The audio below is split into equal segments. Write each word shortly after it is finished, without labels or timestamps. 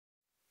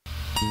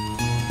Just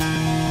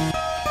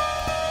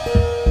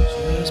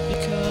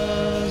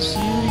because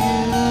you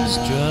use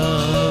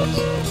drugs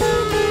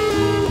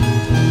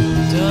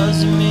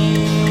doesn't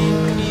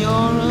mean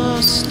you're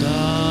a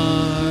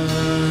star.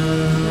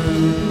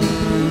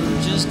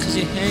 Just cause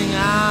you hang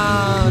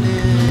out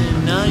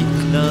in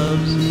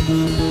nightclubs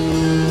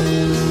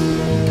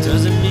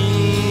doesn't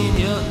mean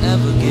you'll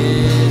ever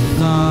get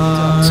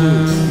far.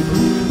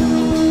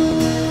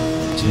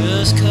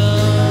 Just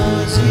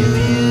cause you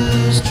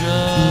use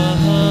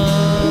drugs,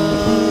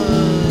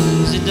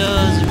 it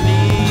doesn't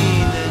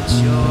mean that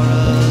you're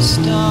a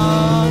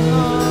star.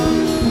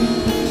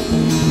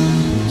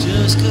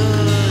 Just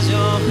cause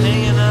you're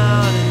hanging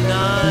out in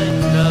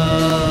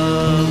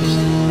nightclubs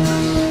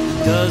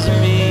doesn't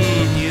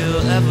mean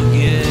you'll ever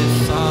get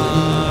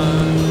far.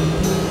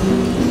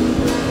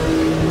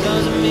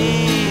 Doesn't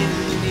mean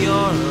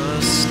you're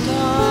a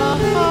star.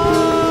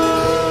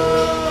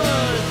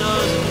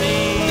 Doesn't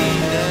mean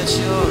that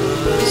you're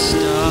a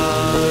star.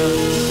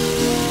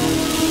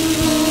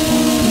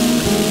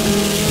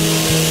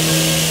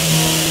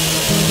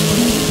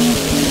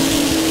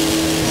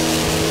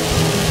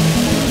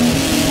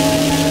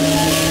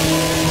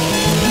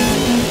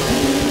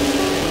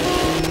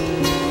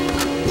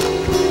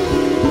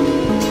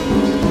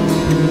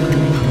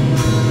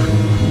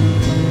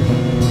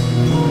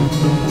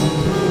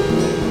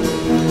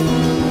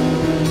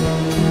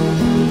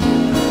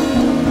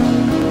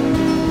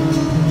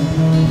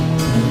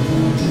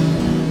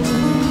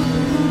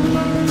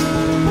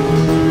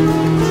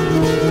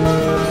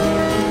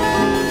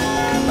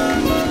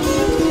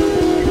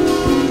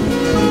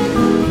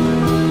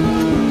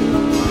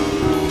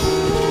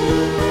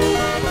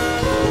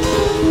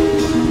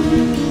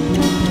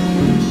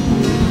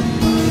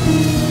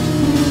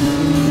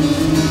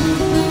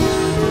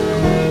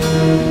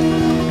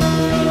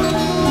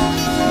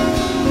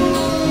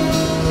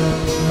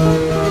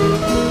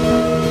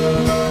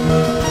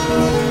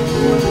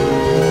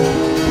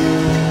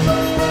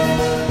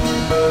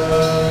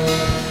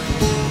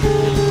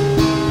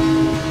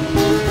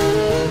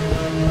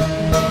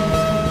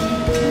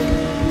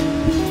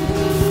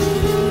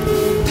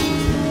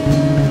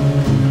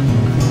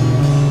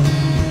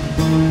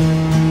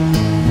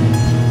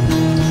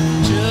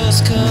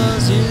 Just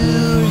cause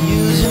you're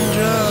using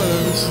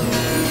drugs,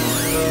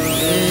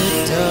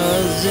 it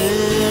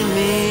doesn't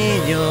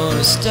mean you're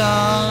a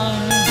star.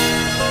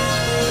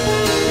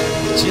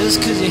 Just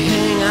cause you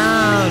hang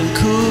out in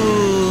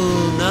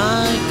cool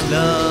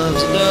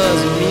nightclubs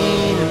doesn't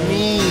mean to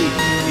me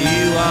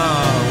you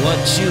are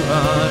what you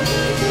are.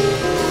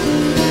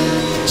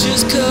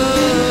 Just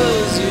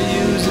cause you're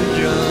using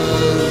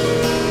drugs,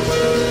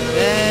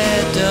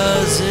 that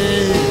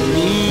doesn't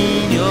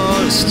mean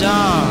you're a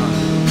star.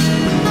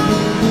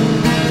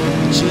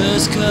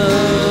 Just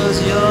cause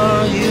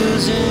you're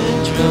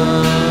using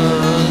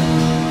drugs,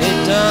 it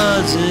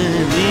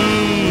doesn't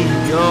mean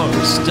you're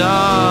a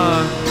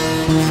star.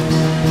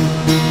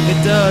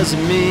 It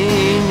doesn't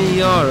mean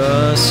you're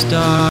a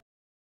star.